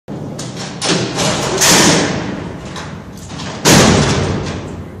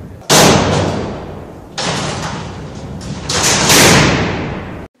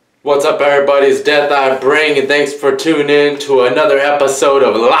What's up, everybody? It's Death I Bring, and thanks for tuning in to another episode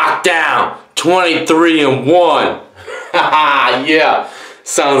of Lockdown 23 and 1. Haha, yeah,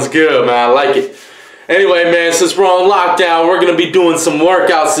 sounds good, man. I like it. Anyway, man, since we're on lockdown, we're gonna be doing some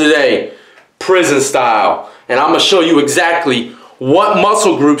workouts today, prison style, and I'm gonna show you exactly what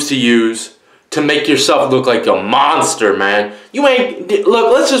muscle groups to use to make yourself look like a monster, man. You ain't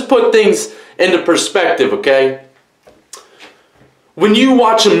look. Let's just put things into perspective, okay? When you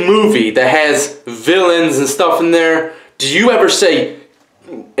watch a movie that has villains and stuff in there, do you ever say,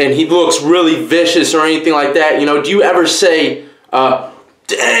 and he looks really vicious or anything like that, you know, do you ever say,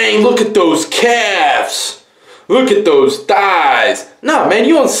 dang, look at those calves, look at those thighs? No, man,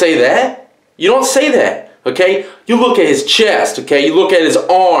 you don't say that. You don't say that, okay? You look at his chest, okay? You look at his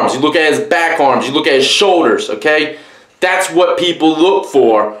arms, you look at his back arms, you look at his shoulders, okay? That's what people look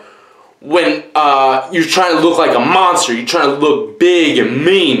for when you're trying to look like a monster. You're trying to look big and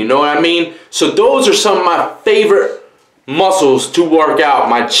mean, you know what I mean? So those are some of my favorite muscles to work out.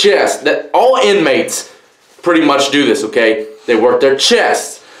 My chest. That all inmates pretty much do this, okay? They work their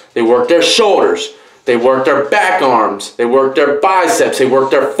chests, they work their shoulders, they work their back arms, they work their biceps, they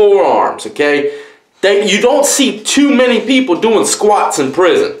work their forearms, okay? You don't see too many people doing squats in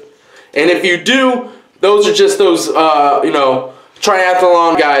prison. And if you do, those are just those, you know,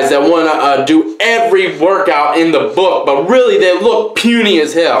 triathlon guys that want to do every workout in the book, but really they look puny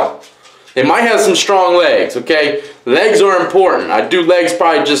as hell. They might have some strong legs, okay? Legs are important. I do legs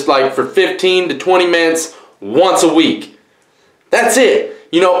probably just like for 15 to 20 minutes once a week. That's it.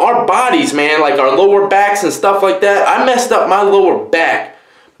 You know, our bodies, man, like our lower backs and stuff like that, I messed up my lower back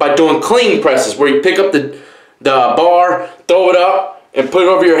by doing clean presses where you pick up the bar, throw it up, and put it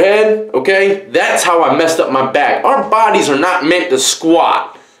over your head, okay? That's how I messed up my back. Our bodies are not meant to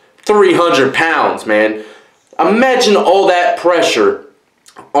squat 300 pounds, man. Imagine all that pressure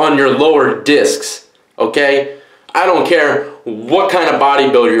on your lower discs, okay? I don't care what kind of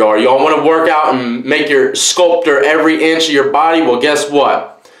bodybuilder you are. Y'all want to work out and make your sculptor every inch of your body? Well, guess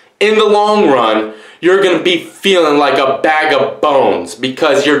what? In the long run, you're going to be feeling like a bag of bones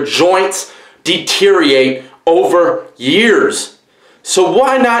because your joints deteriorate over years. So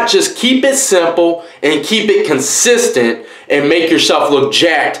why not just keep it simple and keep it consistent and make yourself look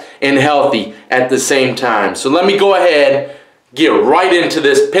jacked and healthy at the same time? So let me go ahead, get right into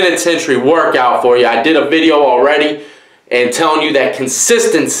this penitentiary workout for you. I did a video already and telling you that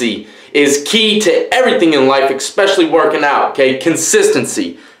consistency is key to everything in life, especially working out, okay?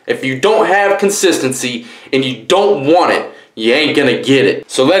 Consistency. If you don't have consistency and you don't want it, you ain't gonna get it.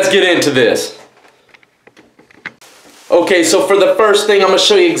 So let's get into this. Okay, so for the first thing, I'm going to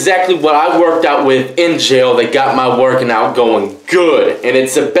show you exactly what I worked out with in jail that got my working out going good. And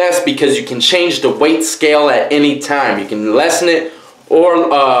it's the best because you can change the weight scale at any time. You can lessen it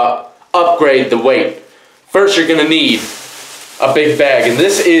or upgrade the weight. First, you're going to need a big bag. And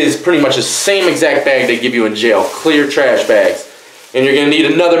this is pretty much the same exact bag they give you in jail, clear trash bags. And you're going to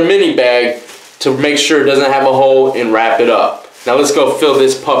need another mini bag to make sure it doesn't have a hole and wrap it up. Now let's go fill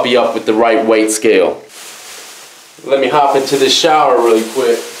this puppy up with the right weight scale. Let me hop into the shower really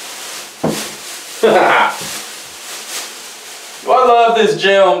quick. Well, I love this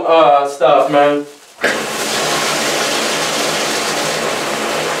jail stuff, man.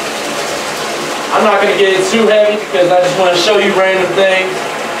 I'm not going to get it too heavy because I just want to show you random things.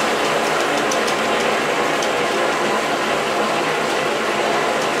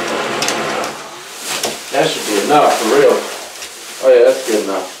 That should be enough, for real. Oh yeah, that's good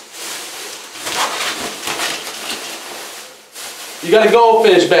enough. You got a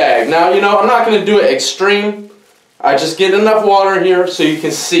goldfish bag. Now, you know, I'm not going to do it extreme. I just get enough water in here so you can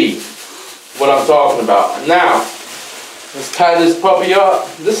see what I'm talking about. Now, let's tie this puppy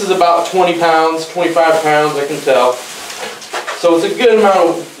up. This is about 20 pounds, 25 pounds, I can tell. So it's a good amount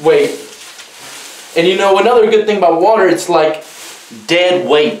of weight. And you know, another good thing about water, it's like dead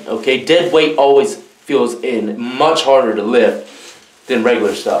weight, okay? Dead weight always feels much harder to lift than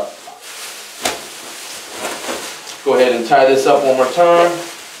regular stuff. Go ahead and tie this up one more time.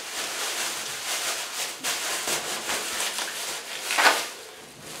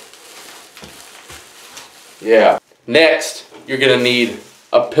 Yeah. Next, you're going to need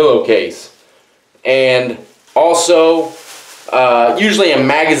a pillowcase. And also, usually a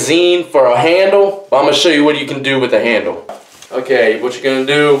magazine for a handle. But I'm going to show you what you can do with a handle. Okay, what you're going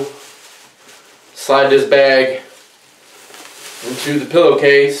to do, slide this bag into the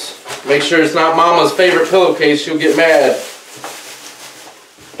pillowcase. Make sure it's not Mama's favorite pillowcase, she'll get mad.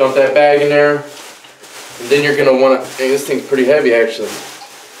 Dump that bag in there. And then you're going to want to, this thing's pretty heavy actually.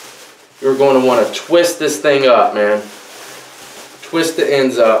 You're going to want to twist this thing up, man. Twist the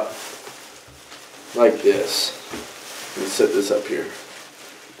ends up. like this. Let me set this up here.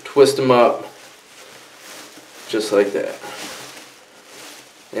 Twist them up just like that.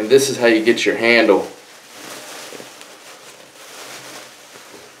 And this is how you get your handle.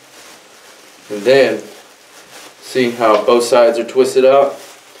 And then, see how both sides are twisted up?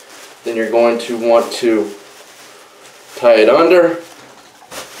 Then you're going to want to tie it under.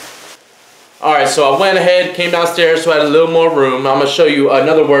 Alright, so I went ahead, came downstairs so I had a little more room. I'm going to show you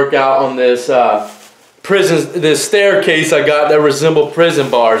another workout on this this staircase I got that resemble prison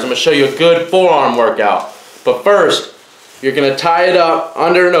bars. I'm going to show you a good forearm workout. But first, you're going to tie it up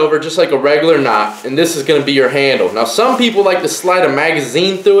under and over just like a regular knot. And this is going to be your handle. Now some people like to slide a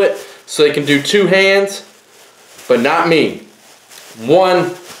magazine through it so they can do two hands. But not me.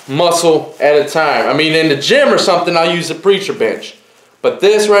 One muscle at a time. I mean, in the gym or something, I'll use a preacher bench. But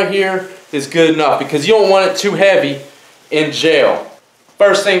this right here is good enough because you don't want it too heavy in jail.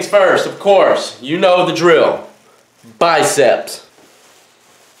 First things first, of course, you know the drill. Biceps.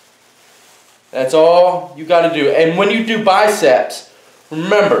 That's all you got to do. And when you do biceps,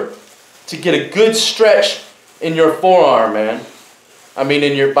 remember to get a good stretch in your forearm, man. I mean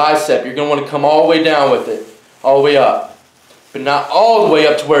in your bicep. You're going to want to come all the way down with it. All the way up. But not all the way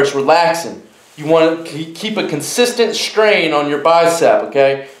up to where it's relaxing. You want to keep a consistent strain on your bicep,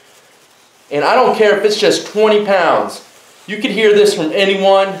 okay? And I don't care if it's just 20 pounds. You could hear this from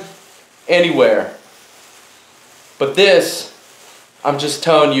anyone, anywhere. But this, I'm just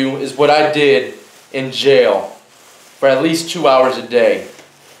telling you, is what I did in jail for at least 2 hours a day.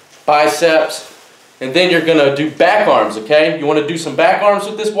 Biceps, and then you're going to do back arms, okay? You want to do some back arms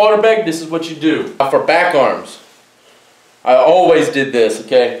with this water bag? This is what you do. For back arms, I always did this,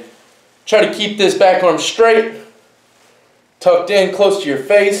 okay? Try to keep this back arm straight, tucked in close to your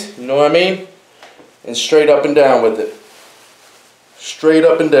face, you know what I mean? And straight up and down with it. Straight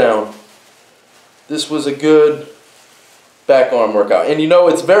up and down. This was a good back arm workout. And you know,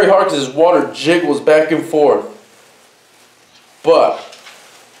 it's very hard because this water jiggles back and forth. But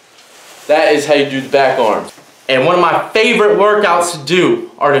that is how you do the back arms. And one of my favorite workouts to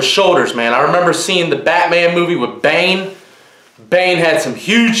do are the shoulders, man. I remember seeing the Batman movie with Bane. Bane had some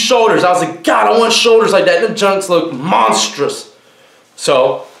huge shoulders. I was like, God, I want shoulders like that. Them junks look monstrous.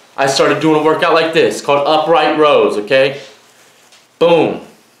 So I started doing a workout like this called upright rows, okay? Boom.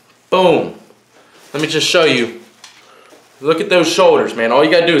 Boom. Let me just show you. Look at those shoulders, man. All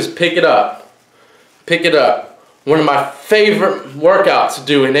you got to do is pick it up. Pick it up. One of my favorite workouts to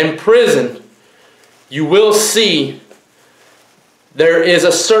do. And in prison, you will see there is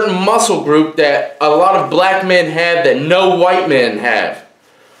a certain muscle group that a lot of black men have that no white men have.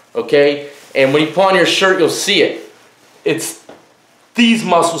 Okay? And when you pull on your shirt, you'll see it. It's these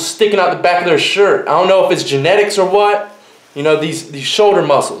muscles sticking out the back of their shirt. I don't know if it's genetics or what. You know, these shoulder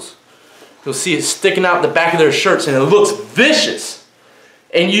muscles. You'll see it sticking out the back of their shirts and it looks vicious.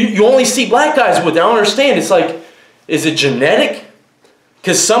 And you only see black guys with it. I don't understand. It's like, is it genetic?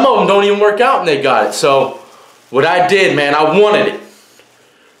 Because some of them don't even work out and they got it. So what I did, man, I wanted it.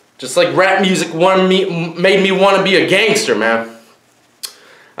 Just like rap music made me want to be a gangster, man.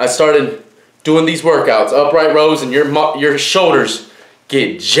 I started doing these workouts, upright rows, and your shoulders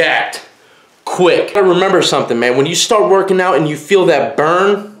get jacked quick. I remember something, man. When you start working out and you feel that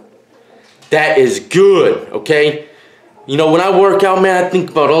burn, that is good, okay? You know, when I work out, man, I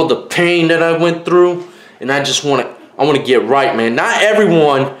think about all the pain that I went through, and I just want to get right, man. Not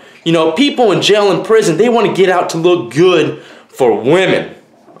everyone, you know, people in jail and prison, they want to get out to look good for women,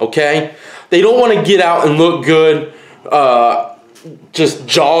 okay? They don't want to get out and look good just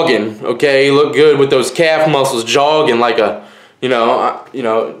jogging, okay? Look good with those calf muscles jogging like a, you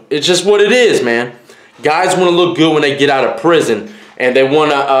know, it's just what it is, man. Guys want to look good when they get out of prison, and they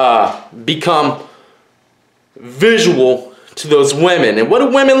want to become visual to those women. And what do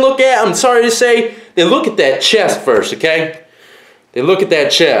women look at? I'm sorry to say, they look at that chest first, okay? They look at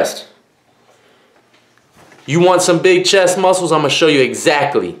that chest. You want some big chest muscles? I'm going to show you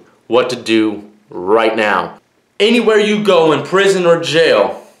exactly what to do right now. Anywhere you go in prison or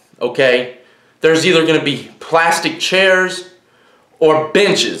jail, okay, there's either going to be plastic chairs or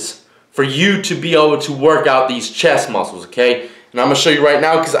benches for you to be able to work out these chest muscles, okay? And I'm going to show you right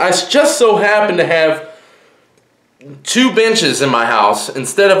now because I just so happen to have 2 benches in my house.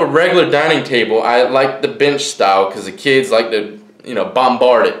 Instead of a regular dining table, I like the bench style because the kids like to, you know,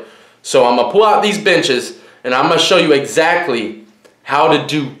 bombard it. So I'm going to pull out these benches and I'm going to show you exactly how to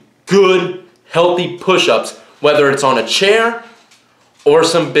do good, healthy push-ups, whether it's on a chair or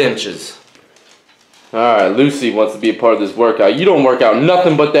some benches. Alright, Lucy wants to be a part of this workout. You don't work out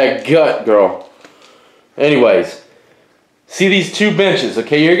nothing but that gut, girl. Anyways, See these two benches,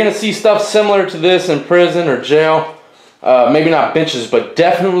 okay? You're gonna see stuff similar to this in prison or jail. Maybe not benches, but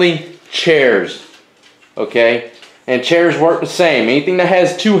definitely chairs, okay? And chairs work the same. Anything that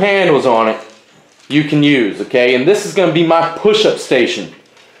has two handles on it, you can use, okay? And this is gonna be my push-up station.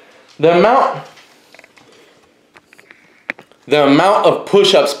 The amount of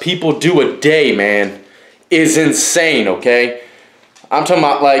push-ups people do a day, man, is insane, okay? I'm talking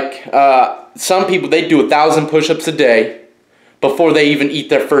about like, some people, they do 1,000 push-ups a day before they even eat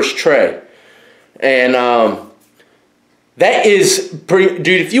their first tray. And that is pretty,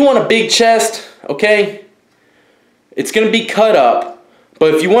 dude, if you want a big chest, okay, it's gonna be cut up,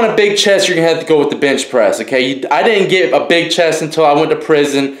 but if you want a big chest, you're gonna have to go with the bench press, okay? I didn't get a big chest until I went to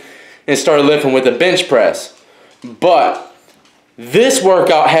prison and started lifting with the bench press. But this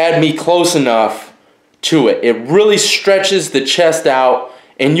workout had me close enough to it. It really stretches the chest out,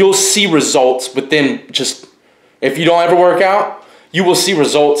 and you'll see results within just, if you don't ever work out, you will see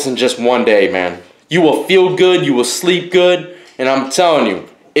results in just one day, man. You will feel good, you will sleep good, and I'm telling you,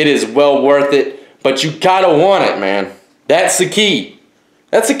 it is well worth it, but you gotta want it, man. That's the key.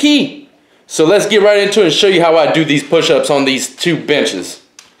 That's the key. So let's get right into it and show you how I do these push-ups on these two benches.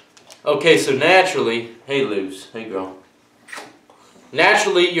 Okay, so naturally, hey Luz, hey girl.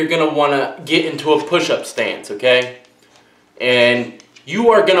 Naturally, you're gonna wanna get into a push-up stance, okay? And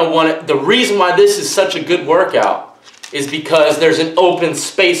you are gonna wanna, the reason why this is such a good workout is because there's an open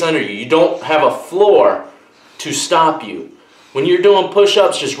space under you. You don't have a floor to stop you. When you're doing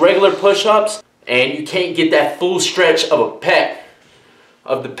push-ups, just regular push-ups, and you can't get that full stretch of a pec,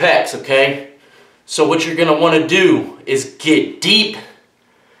 of the pecs, okay? So what you're gonna wanna do is get deep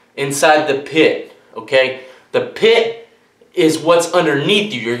inside the pit, okay? The pit is what's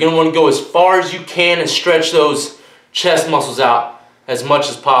underneath you. You're gonna wanna go as far as you can and stretch those chest muscles out as much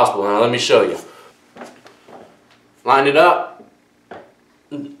as possible. Now let me show you. Line it up,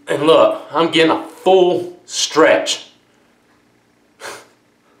 and look, I'm getting a full stretch.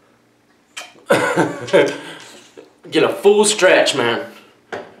 Get a full stretch, man.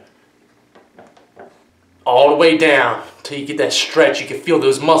 All the way down till you get that stretch. You can feel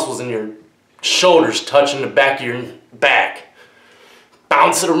those muscles in your shoulders touching the back of your back.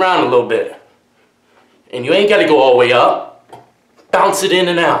 Bounce it around a little bit. And you ain't got to go all the way up. Bounce it in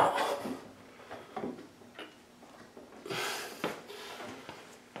and out.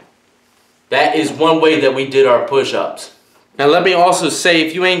 That is one way that we did our push-ups. Now let me also say,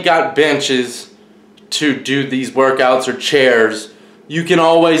 if you ain't got benches to do these workouts or chairs, you can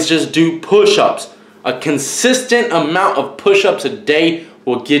always just do push-ups. A consistent amount of push-ups a day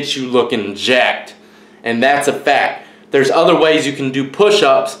will get you looking jacked. And that's a fact. There's other ways you can do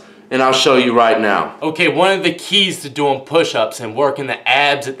push-ups, and I'll show you right now. Okay, one of the keys to doing push-ups and working the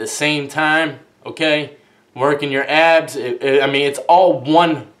abs at the same time, okay? Working your abs, I mean, it's all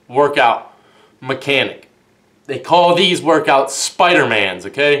one workout mechanic. They call these workouts Spider-Mans,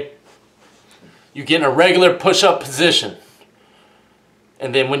 okay? You get in a regular push-up position.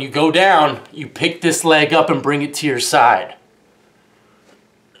 And then when you go down, you pick this leg up and bring it to your side.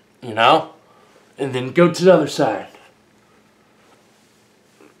 You know? And then go to the other side.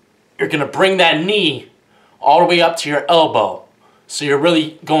 You're gonna bring that knee all the way up to your elbow. So you're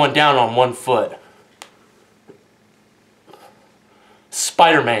really going down on one foot.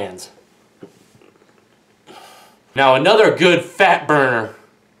 Spider-Mans. Now another good fat burner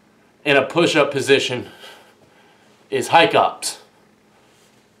in a push-up position is hike-ups.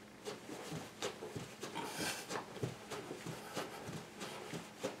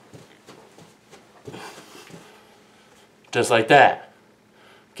 Just like that.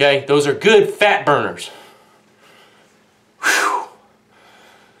 Okay, those are good fat burners. Whew.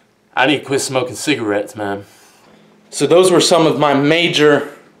 I need to quit smoking cigarettes, man. So those were some of my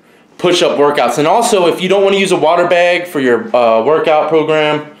major push-up workouts. And also, if you don't want to use a water bag for your workout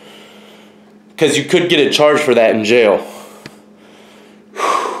program, because you could get a charge for that in jail.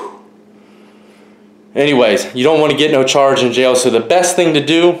 Whew. Anyways, you don't want to get no charge in jail. So the best thing to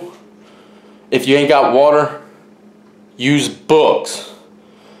do, if you ain't got water, use books.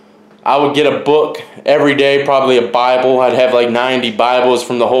 I would get a book every day, probably a Bible. I'd have like 90 Bibles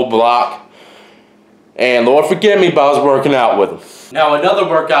from the whole block. And Lord forgive me, but I was working out with them. Now another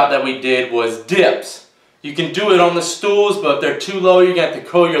workout that we did was dips. You can do it on the stools, but if they're too low, you're going to have to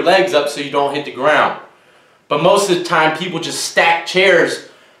curl your legs up so you don't hit the ground. But most of the time, people just stack chairs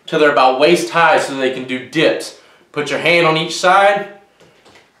till they're about waist high so they can do dips. Put your hand on each side,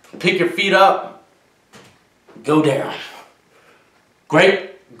 pick your feet up, go down.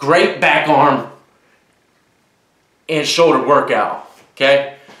 Great back arm and shoulder workout,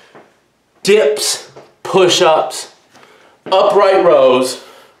 okay? Dips, push-ups, upright rows,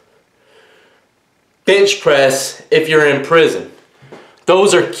 bench press if you're in prison.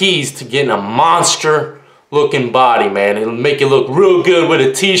 Those are keys to getting a monster looking body, man. It'll make you look real good with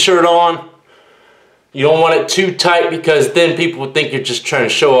a t-shirt on. You don't want it too tight because then people will think you're just trying to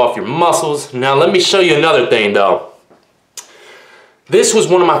show off your muscles. Now let me show you another thing though. This was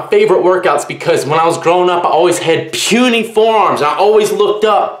one of my favorite workouts because when I was growing up I always had puny forearms. I always looked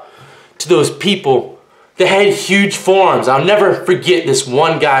up to those people that had huge forearms. I'll never forget this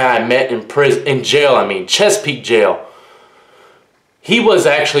one guy I met in jail, Chesapeake jail. He was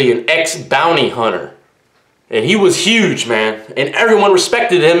actually an ex-bounty hunter. And he was huge, man. And everyone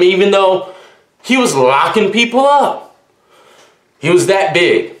respected him even though he was locking people up. He was that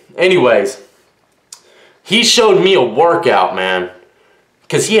big. Anyways, he showed me a workout, man.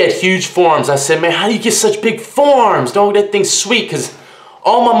 Because he had huge forearms. I said, man, how do you get such big forearms? Dog, that thing's sweet. Because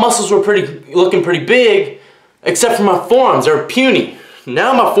all my muscles were looking pretty big, except for my forearms. They were puny.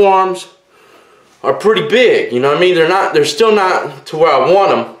 Now my forearms are pretty big. You know what I mean? They're still not to where I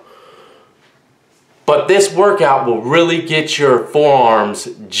want them. But this workout will really get your forearms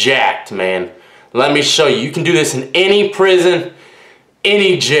jacked, man. Let me show you. You can do this in any prison,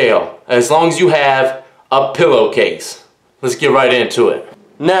 any jail, as long as you have a pillowcase. Let's get right into it.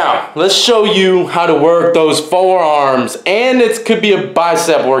 Now, let's show you how to work those forearms, and it could be a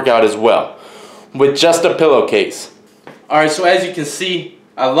bicep workout as well, with just a pillowcase. Alright, so as you can see,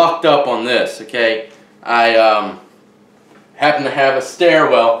 I lucked up on this, okay? I happen to have a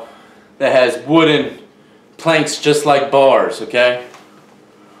stairwell that has wooden planks just like bars, okay?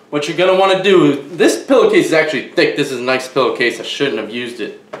 What you're going to want to do, this pillowcase is actually thick. This is a nice pillowcase. I shouldn't have used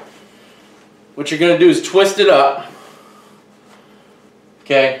it. What you're going to do is twist it up.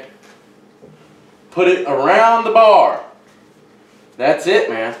 Okay? Put it around the bar. That's it,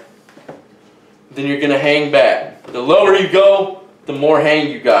 man. Then you're going to hang back. The lower you go, the more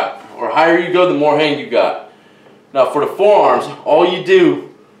hang you got. Or higher you go, the more hang you got. Now for the forearms, all you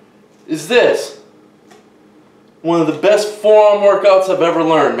do is this. One of the best forearm workouts I've ever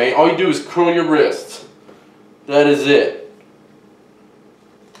learned, man. All you do is curl your wrists. That is it.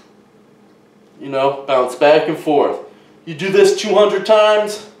 You know, bounce back and forth. You do this 200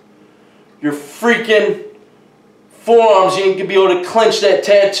 times, your freaking forearms, you ain't gonna be able to clench that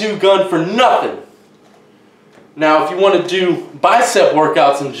tattoo gun for nothing. Now, if you want to do bicep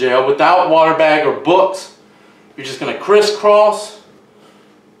workouts in jail without water bag or books, you're just gonna crisscross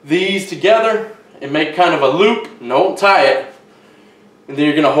these together and make kind of a loop, and don't tie it, and then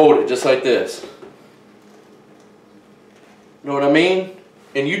you're going to hold it just like this. You know what I mean?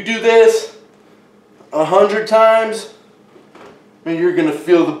 And you do this 100 times, and you're going to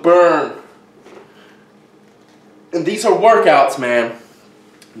feel the burn. And these are workouts, man,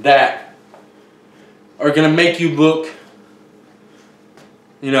 that are going to make you look,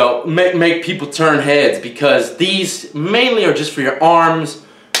 you know, make people turn heads, because these mainly are just for your arms,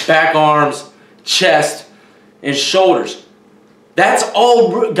 back arms, chest, and shoulders. That's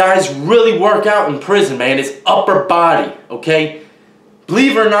all guys really work out in prison, man. It's upper body, okay?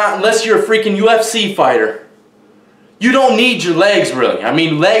 Believe it or not, unless you're a freaking UFC fighter, you don't need your legs, really. I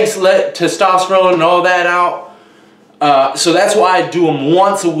mean, legs let testosterone and all that out. So that's why I do them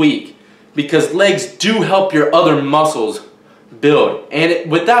once a week, because legs do help your other muscles build.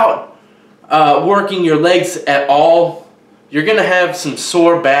 And without working your legs at all, you're going to have some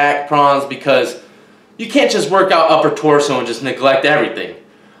sore back problems, because you can't just work out upper torso and just neglect everything.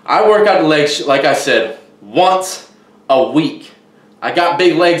 I work out the legs, like I said, once a week. I got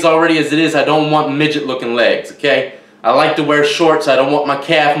big legs already as it is. I don't want midget looking legs, okay? I like to wear shorts. I don't want my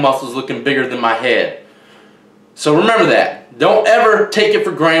calf muscles looking bigger than my head. So remember that. Don't ever take it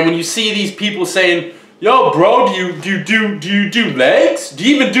for granted when you see these people saying, yo, bro, do you do legs? Do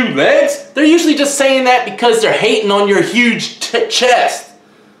you even do legs? They're usually just saying that because they're hating on your huge chest,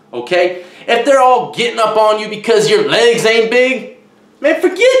 okay? If they're all getting up on you because your legs ain't big, man,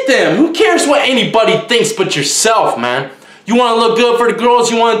 forget them. Who cares what anybody thinks but yourself, man? You want to look good for the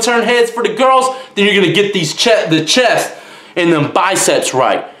girls, you want to turn heads for the girls, then you're going to get these the chest and them biceps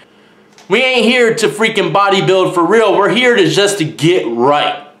right. We ain't here to freaking bodybuild for real. We're here to just to get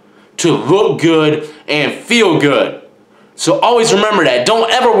right, to look good and feel good. So always remember that. Don't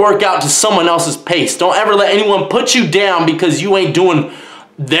ever work out to someone else's pace. Don't ever let anyone put you down because you ain't doing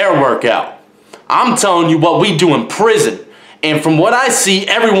their workout. I'm telling you what we do in prison. And from what I see,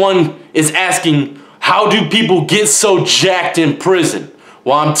 everyone is asking, how do people get so jacked in prison?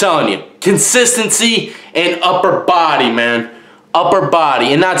 Well, I'm telling you, consistency and upper body, man. Upper body.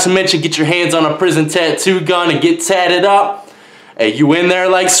 And not to mention, get your hands on a prison tattoo gun and get tatted up. Hey, you in there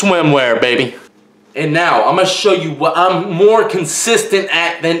like swimwear, baby. And now, I'm going to show you what I'm more consistent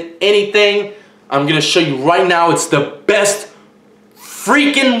at than anything. I'm going to show you right now. It's the best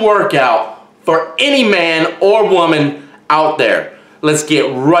freaking workout for any man or woman out there. Let's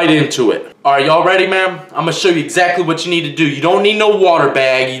get right into it. All right, y'all ready, man? I'm going to show you exactly what you need to do. You don't need no water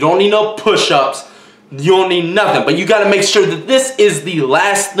bag. You don't need no push-ups. You don't need nothing. But you got to make sure that this is the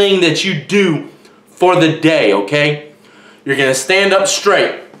last thing that you do for the day, okay? You're going to stand up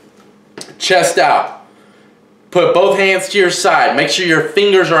straight. Chest out. Put both hands to your side. Make sure your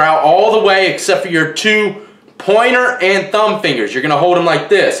fingers are out all the way except for your two pointer and thumb fingers. You're going to hold them like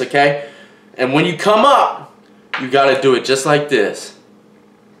this, okay? And when you come up, you got to do it just like this.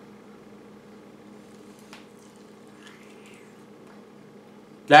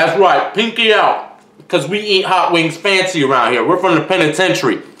 That's right, pinky out. Because we eat hot wings fancy around here. We're from the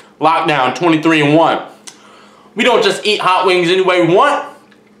penitentiary. Lockdown 23-1. We don't just eat hot wings any way we want.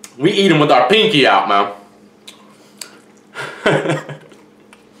 We eat them with our pinky out, man.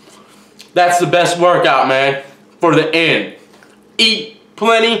 That's the best workout, man, for the end. Eat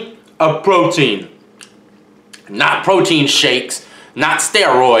plenty of protein. Not protein shakes, not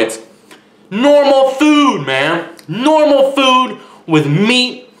steroids. Normal food, man. Normal food with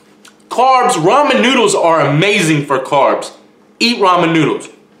meat, carbs. Ramen noodles are amazing for carbs. Eat ramen noodles.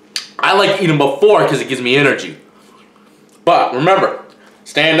 I like to eat them before because it gives me energy. But remember,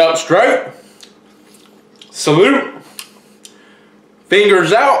 stand up straight. Salute.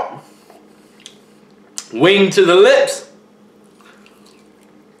 Fingers out. Wing to the lips.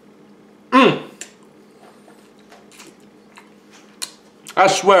 I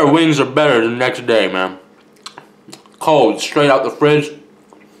swear wings are better the next day, man. Cold, straight out the fridge.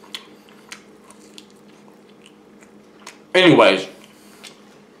 Anyways,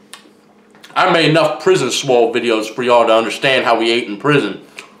 I made enough prison swole videos for y'all to understand how we ate in prison.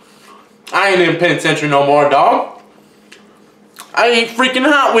 I ain't in penitentiary no more, dog. I eat freaking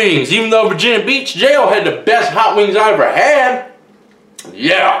hot wings, even though Virginia Beach jail had the best hot wings I ever had.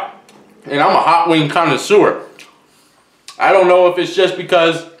 Yeah, and I'm a hot wing connoisseur. I don't know if it's just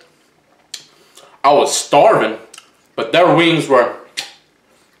because I was starving, but their wings were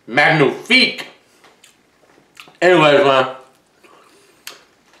magnifique. Anyways, man,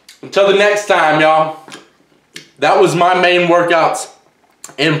 until the next time, y'all, that was my main workouts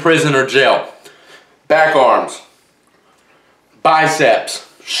in prison or jail. Back arms,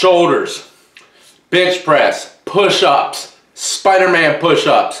 biceps, shoulders, bench press, push-ups, Spider-Man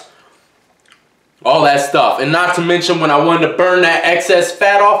push-ups, all that stuff. And not to mention, when I wanted to burn that excess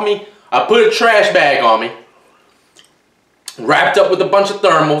fat off me, I put a trash bag on me, wrapped up with a bunch of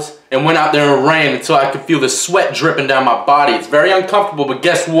thermals, and went out there and ran until I could feel the sweat dripping down my body. It's very uncomfortable, but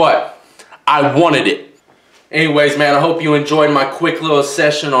guess what? I wanted it. Anyways, man, I hope you enjoyed my quick little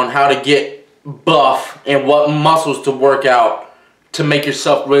session on how to get buff and what muscles to work out to make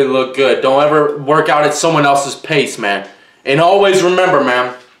yourself really look good. Don't ever work out at someone else's pace, man. And always remember,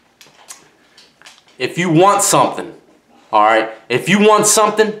 man, if you want something, all right, if you want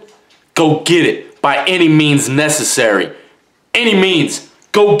something, go get it by any means necessary. Any means.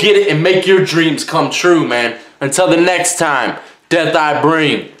 Go get it and make your dreams come true, man. Until the next time, death I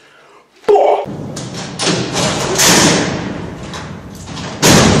bring.